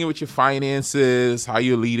making it with your finances? How are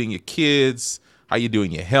you leading your kids? How are you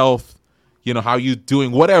doing your health? You know, how are you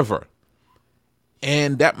doing whatever?"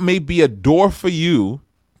 And that may be a door for you,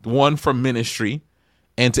 one for ministry,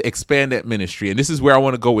 and to expand that ministry. And this is where I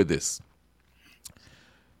want to go with this.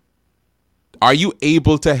 Are you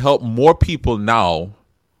able to help more people now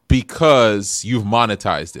because you've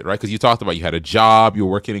monetized it, right? Because you talked about you had a job, you're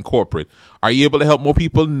working in corporate. Are you able to help more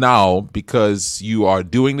people now because you are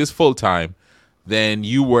doing this full time than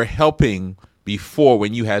you were helping before,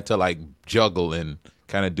 when you had to like juggle and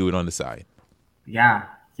kind of do it on the side? Yeah,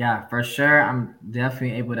 for sure. I'm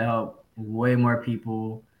definitely able to help way more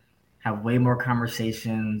people, have way more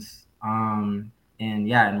conversations, and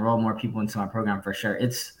enroll more people into my program for sure.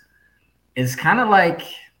 It's kind of like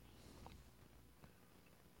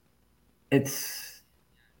it's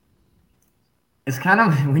kind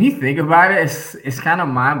of, when you think about it, it's kind of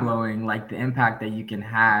mind blowing, like the impact that you can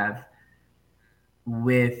have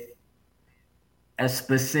with a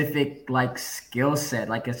specific like skill set,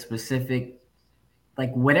 like a specific,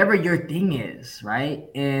 like whatever your thing is, right?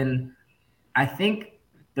 And I think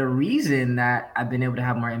the reason that I've been able to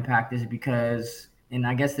have more impact is because, and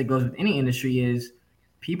I guess that goes with any industry, is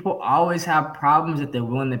people always have problems that they're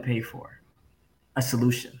willing to pay for a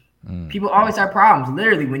solution. People always have problems.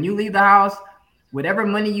 Literally, when you leave the house, whatever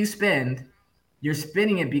money you spend, you're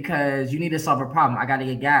spending it because you need to solve a problem. I got to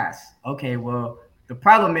get gas. Okay, well, the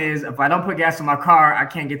problem is if I don't put gas in my car, I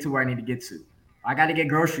can't get to where I need to get to. I got to get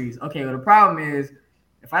groceries. Okay, well, the problem is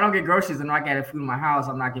if I don't get groceries and I got food in my house,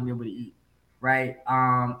 I'm not going to be able to eat, right?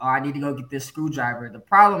 Or I need to go get this screwdriver. The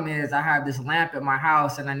problem is I have this lamp at my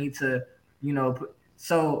house and I need to,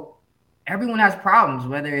 so everyone has problems,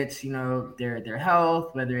 whether it's, their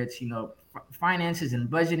health, whether it's, finances and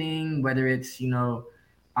budgeting, whether it's,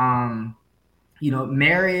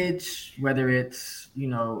 marriage, whether it's,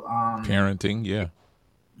 parenting.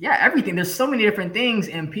 Yeah, everything. There's so many different things,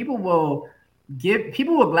 and people will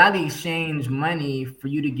gladly exchange money for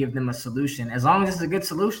you to give them a solution, as long as it's a good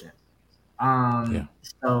solution.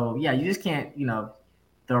 So you just can't,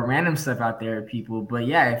 throw random stuff out there at people. But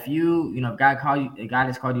yeah, if you, God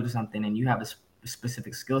has called you to something and you have a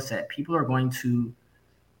specific skill set, people would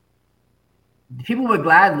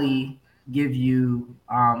gladly give you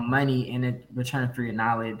money in return for your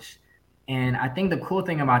knowledge. And I think the cool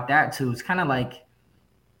thing about that too is kind of like,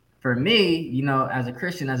 for me, as a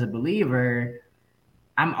Christian, as a believer,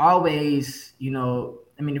 I'm always,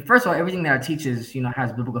 first of all, everything that I teach is,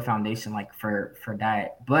 has biblical foundation, like for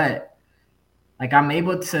that. But like, I'm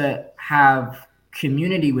able to have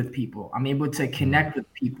community with people. I'm able to connect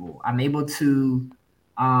with people. I'm able to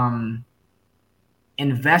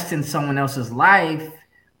invest in someone else's life,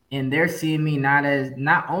 and they're seeing me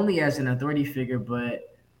not only as an authority figure,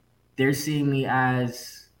 but they're seeing me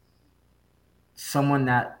as someone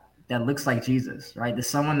that looks like Jesus, right? The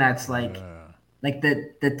someone that's like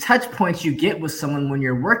the touch points you get with someone when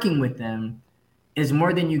you're working with them is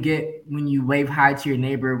more than you get when you wave hi to your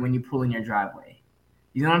neighbor when you pull in your driveway.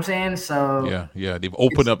 You know what I'm saying? So yeah, they've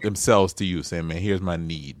opened up themselves to you, saying, "Man, here's my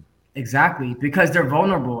need." Exactly, because they're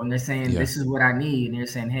vulnerable and they're saying, "This is what I need," and you're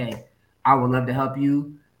saying, "Hey, I would love to help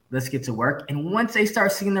you. Let's get to work." And once they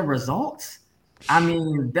start seeing the results,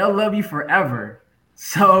 they'll love you forever.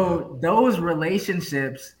 So those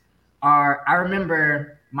relationships are. I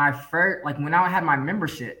remember my first, like when I had my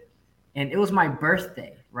membership, and it was my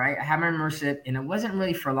birthday, right? I had my membership, and it wasn't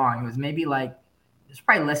really for long. It was maybe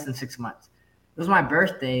probably less than 6 months. It was my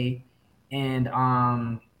birthday, and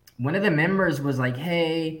one of the members was like,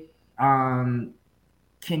 "Hey, can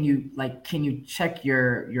you check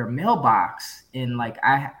your mailbox?" And like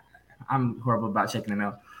I'm horrible about checking the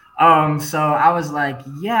mail. So I was like,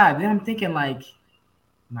 "Yeah." Then I'm thinking like,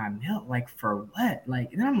 my mail, like for what?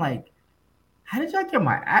 Like, and then I'm like, how did y'all get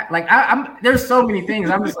my act? Like I'm there's so many things.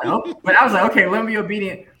 I'm just like, oh, but I was like, okay, let me be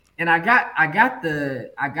obedient. And I got the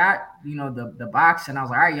box, and I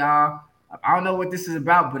was like, all right, y'all. I don't know what this is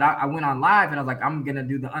about, but I went on live and I was like, I'm gonna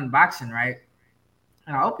do the unboxing, right?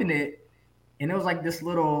 And I opened it, and it was like this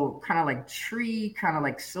little kind of like tree, kind of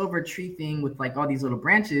like silver tree thing with like all these little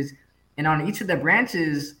branches, and on each of the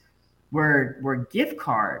branches were gift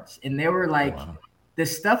cards, and they were like the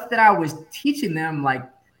stuff that I was teaching them, like,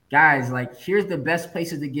 guys, like, here's the best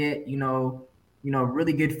places to get,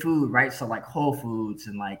 really good food, right? So like Whole Foods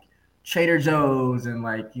and like Trader Joe's and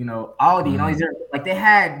like, Aldi and all these, like, they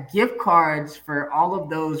had gift cards for all of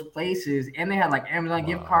those places, and they had like Amazon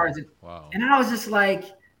gift cards. And I was just like,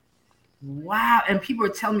 wow. And people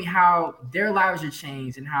were telling me how their lives are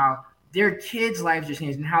changed and how their kids' lives are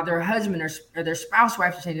changed and how their husband or their spouse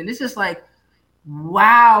lives are changed. And it's just like,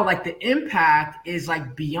 wow, like the impact is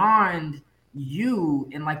like beyond you,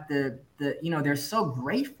 and like the they're so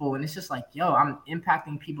grateful, and it's just like, yo, I'm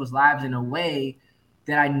impacting people's lives in a way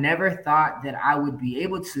that I never thought that I would be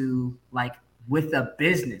able to, like, with a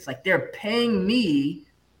business. Like, they're paying me,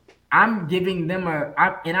 I'm giving them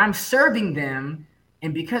and I'm serving them,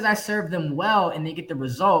 and because I serve them well and they get the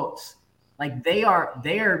results, like, they're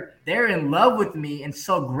in love with me and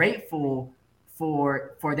so grateful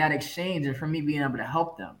for that exchange and for me being able to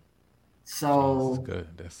help them. So that's good.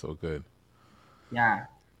 That's so good. Yeah,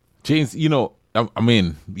 James, I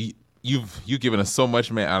mean, you've given us so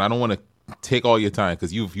much, man, and I don't want to take all your time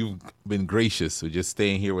because you've been gracious with just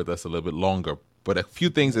staying here with us a little bit longer. But a few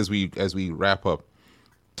things as we wrap up.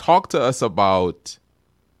 Talk to us about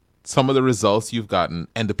some of the results you've gotten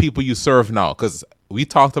and the people you serve now, because we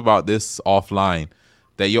talked about this offline,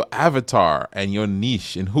 that your avatar and your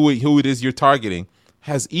niche and who it is you're targeting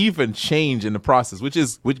has even changed in the process, which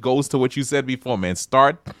goes to what you said before, man.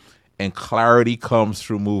 Start and clarity comes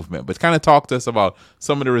through movement. But kind of talk to us about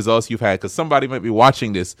some of the results you've had, because somebody might be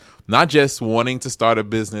watching this, not just wanting to start a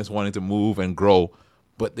business, wanting to move and grow,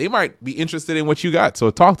 but they might be interested in what you got. So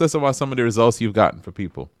talk to us about some of the results you've gotten for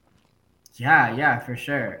people. Yeah, for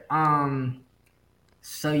sure.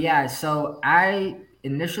 So I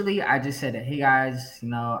initially just said, hey guys,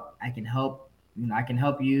 I can help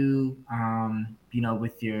you,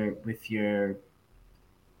 with your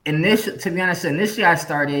initially I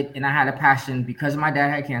started, and I had a passion because my dad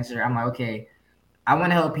had cancer. I'm like, okay, I want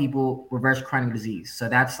to help people reverse chronic disease. So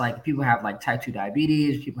that's like, people have like type 2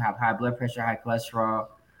 diabetes, people have high blood pressure, high cholesterol,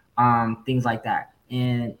 things like that.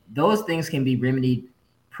 And those things can be remedied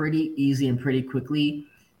pretty easy and pretty quickly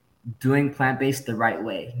doing plant-based the right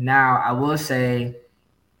way. Now, I will say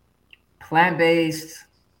plant-based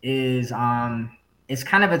is it's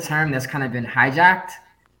kind of a term that's kind of been hijacked,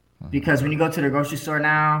 because when you go to the grocery store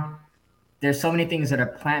now, there's so many things that are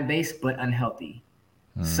plant-based but unhealthy.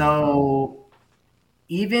 So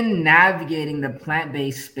even navigating the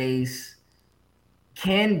plant-based space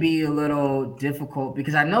can be a little difficult,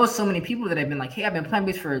 because I know so many people that have been like, hey, I've been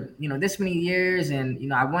plant-based for, this many years,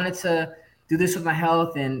 and, I wanted to do this with my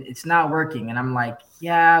health and it's not working. And I'm like,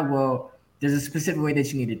 yeah, well, there's a specific way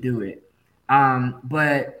that you need to do it.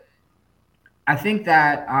 But I think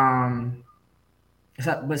that,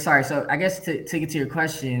 so I guess to get to your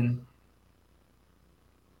question,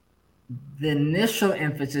 the initial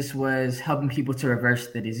emphasis was helping people to reverse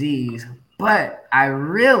the disease. But I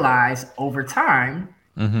realized over time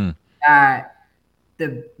that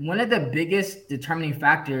one of the biggest determining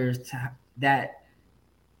factors that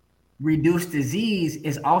reduce disease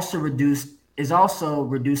is also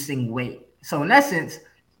reducing weight. So in essence,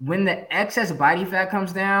 when the excess body fat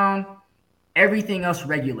comes down, everything else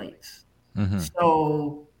regulates.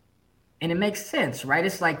 So, and it makes sense, right?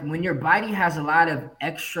 It's like when your body has a lot of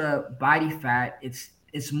extra body fat,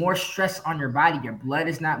 it's more stress on your body. Your blood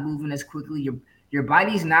is not moving as quickly. Your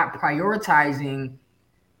body's not prioritizing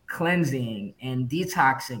cleansing and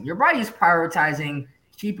detoxing. Your body's prioritizing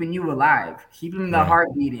keeping you alive, keeping the heart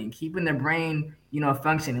beating, keeping the brain,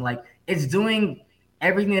 functioning. Like, it's doing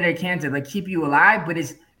everything that it can to like keep you alive, but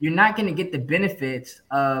you're not going to get the benefits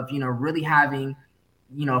of, really having,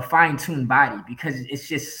 a fine-tuned body, because it's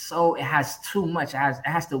just it has too much. It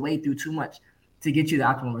has to wade through too much to get you the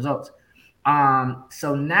optimal results.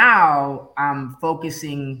 So now I'm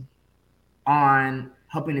focusing on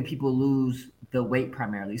helping the people lose the weight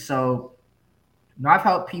primarily. So, I've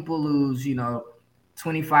helped people lose,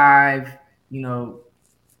 25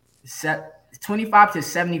 to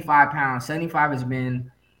 75 pounds. 75 has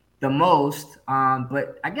been the most.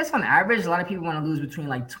 But I guess on average, a lot of people want to lose between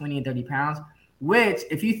like 20 and 30 pounds, which,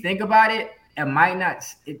 if you think about it,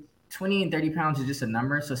 20 and 30 pounds is just a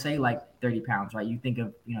number. So say like 30 pounds, right? You think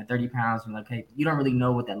of, 30 pounds and like, hey, you don't really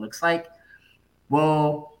know what that looks like.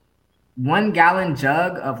 Well, 1 gallon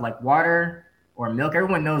jug of like water or milk,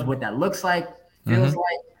 everyone knows what that looks like, feels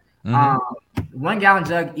like. 1 gallon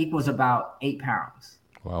jug equals about 8 pounds.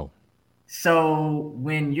 Wow. So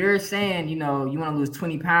when you're saying, you want to lose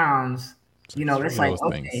 20 pounds, it's like,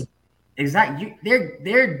 okay, exactly.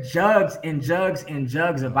 They're jugs and jugs and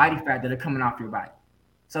jugs of body fat that are coming off your body.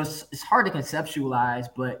 So it's hard to conceptualize,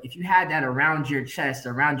 but if you had that around your chest,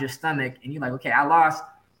 around your stomach, and you're like, okay, I lost,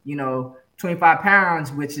 25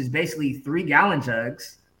 pounds, which is basically 3 gallon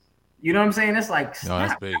jugs. You know what I'm saying? It's like, no,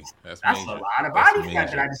 that's big. That's a lot of body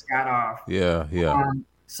fat that I just got off. Yeah.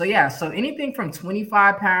 So anything from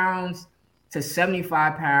 25 pounds to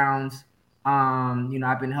 75 pounds,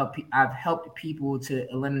 I've helped people to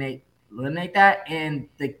eliminate that. And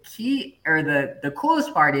the key, or the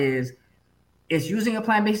coolest part is using a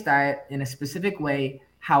plant-based diet in a specific way.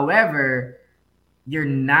 However,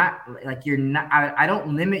 I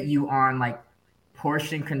don't limit you on like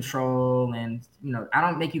portion control, and I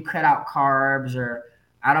don't make you cut out carbs, or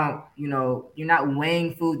I don't, you're not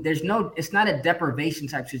weighing food. It's not a deprivation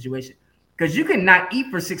type situation, because you can not eat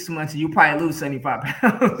for 6 months and you probably lose 75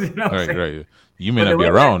 pounds. Right. You may not be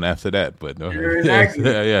around after that, but no. Exactly.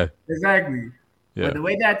 Yeah. Exactly. Yeah. But the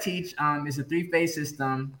way that I teach is a 3-phase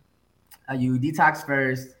system. You detox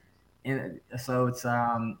first, and so it's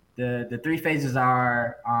the 3 phases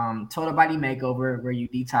are total body makeover, where you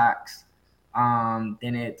detox.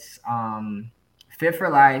 Then it's fit for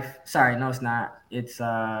life. Sorry, no, it's not. It's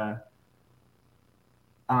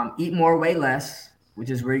eat more, weigh less, which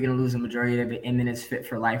is where you're gonna lose the majority of it. And then it's fit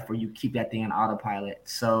for life, where you keep that thing on autopilot.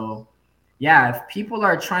 So yeah, if people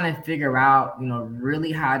are trying to figure out,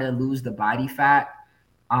 really how to lose the body fat,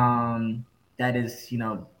 that is,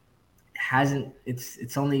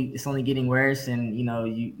 it's only getting worse, and you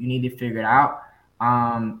need to figure it out.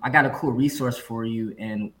 I got a cool resource for you,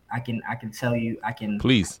 and I can tell you,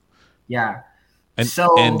 Please. Yeah.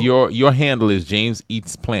 And your handle is James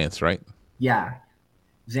Eats Plants, right? Yeah.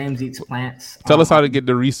 James Eats Plants. Tell us how to get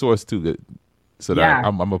the resource too, so that Yeah.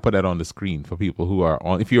 I'm gonna put that on the screen for people who are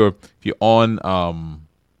on. If you're on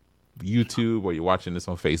YouTube, or you're watching this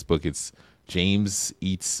on Facebook, it's James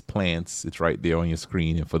Eats Plants. It's right there on your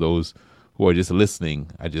screen. And for those who are just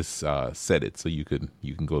listening, I just said it, so you can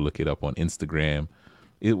go look it up on Instagram.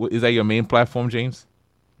 Is that your main platform, James?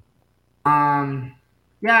 Yeah,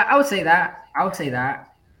 I would say that.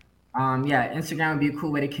 Yeah, Instagram would be a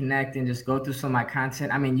cool way to connect and just go through some of my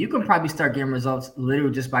content. I mean, you can probably start getting results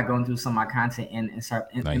literally just by going through some of my content and start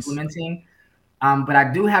implementing. But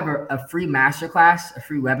I do have a free masterclass, a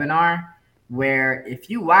free webinar, where if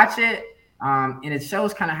you watch it, and it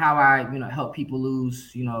shows kind of how I, help people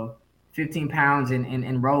lose, 15 pounds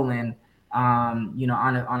and rolling,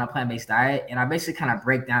 on a plant-based diet. And I basically kind of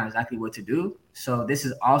break down exactly what to do. So this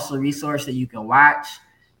is also a resource that you can watch.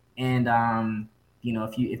 And,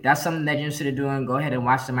 if that's something that you're interested in doing, go ahead and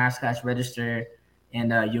watch the masterclass, register,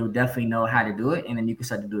 and you'll definitely know how to do it. And then you can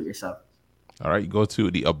start to do it yourself. All right. Go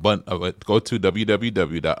to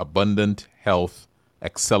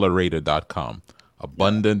www.abundanthealthaccelerator.com.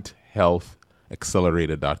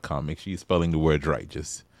 abundanthealthaccelerator.com. Make sure you're spelling the word right.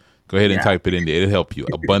 Just go ahead and type it in there. It'll help you.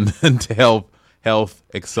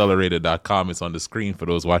 abundanthealthaccelerator.com. It's on the screen for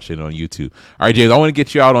those watching on YouTube. All right, James, I want to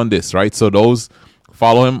get you out on this, right? So those,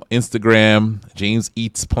 follow him, Instagram, James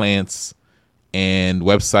Eats Plants, and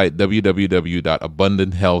website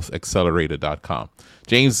www.abundanthealthaccelerator.com.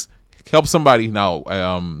 James, help somebody now,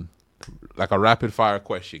 like a rapid fire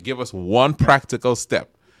question. Give us one practical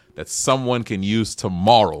step that someone can use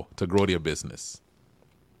tomorrow to grow their business.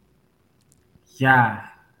 Yeah.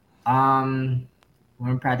 One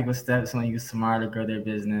practical step someone use tomorrow to grow their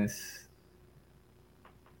business.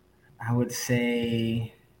 I would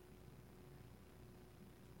say,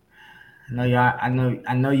 I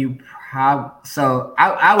know you probably, so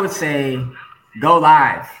I would say go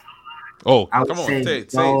live. Oh, I would come on, say say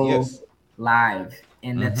yes. Live.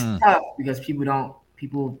 And that's tough because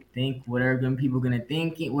people think, what are people going to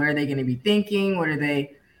think? What are they going to be thinking?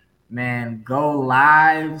 Go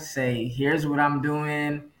live, say, here's what I'm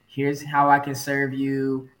doing. Here's how I can serve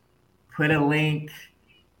you. Put a link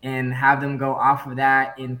and have them go off of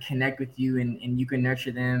that and connect with you, and you can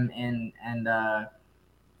nurture them and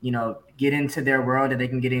get into their world, and they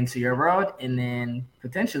can get into your world, and then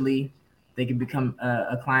potentially they can become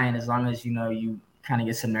a client, as long as you kind of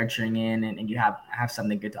get some nurturing in and you have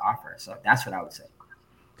something good to offer. So that's what I would say.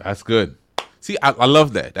 That's good. See, I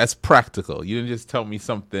love that. That's practical. You didn't just tell me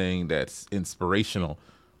something that's inspirational,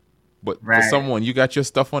 but for someone, you got your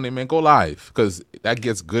stuff on it, man, go live, because that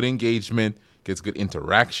gets good engagement, gets good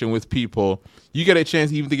interaction with people. You get a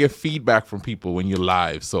chance even to get feedback from people when you're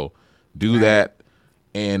live. So do that.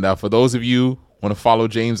 And for those of you who want to follow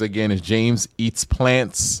James, again, it's James Eats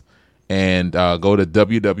Plants. and go to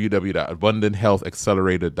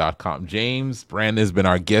www.abundanthealthaccelerator.com. James Brandon has been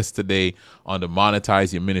our guest today on the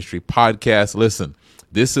Monetize Your Ministry podcast. Listen,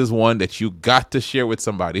 this is one that you got to share with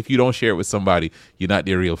somebody. If you don't share it with somebody, you're not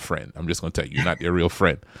their real friend. I'm just going to tell you, you're not their real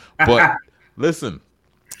friend. But listen,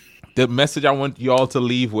 the message I want you all to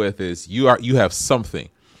leave with is you have something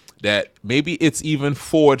that maybe it's even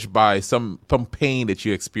forged by some pain that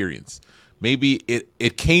you experienced. Maybe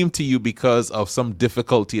it came to you because of some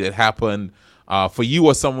difficulty that happened for you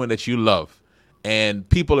or someone that you love. And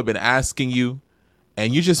people have been asking you,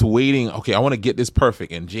 and you're just waiting. Okay, I want to get this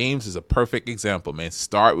perfect. And James is a perfect example, man.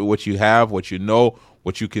 Start with what you have, what you know,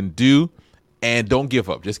 what you can do, and don't give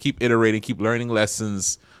up. Just keep iterating, keep learning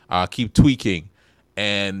lessons, keep tweaking.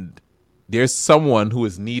 And there's someone who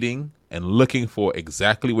is needing and looking for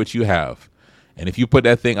exactly what you have. And if you put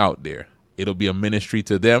that thing out there, it'll be a ministry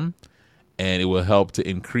to them, and it will help to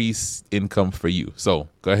increase income for you. So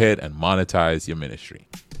go ahead and monetize your ministry.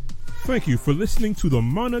 Thank you for listening to the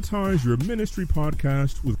Monetize Your Ministry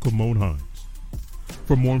podcast with Kimon Hines.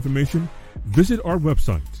 For more information, visit our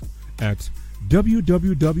website at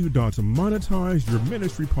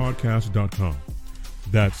www.monetizeyourministrypodcast.com.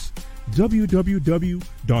 That's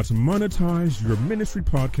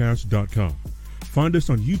www.monetizeyourministrypodcast.com. Find us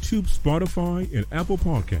on YouTube, Spotify, and Apple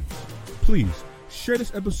Podcasts. Please share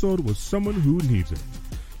this episode with someone who needs it.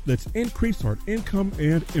 Let's increase our income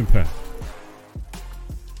and impact.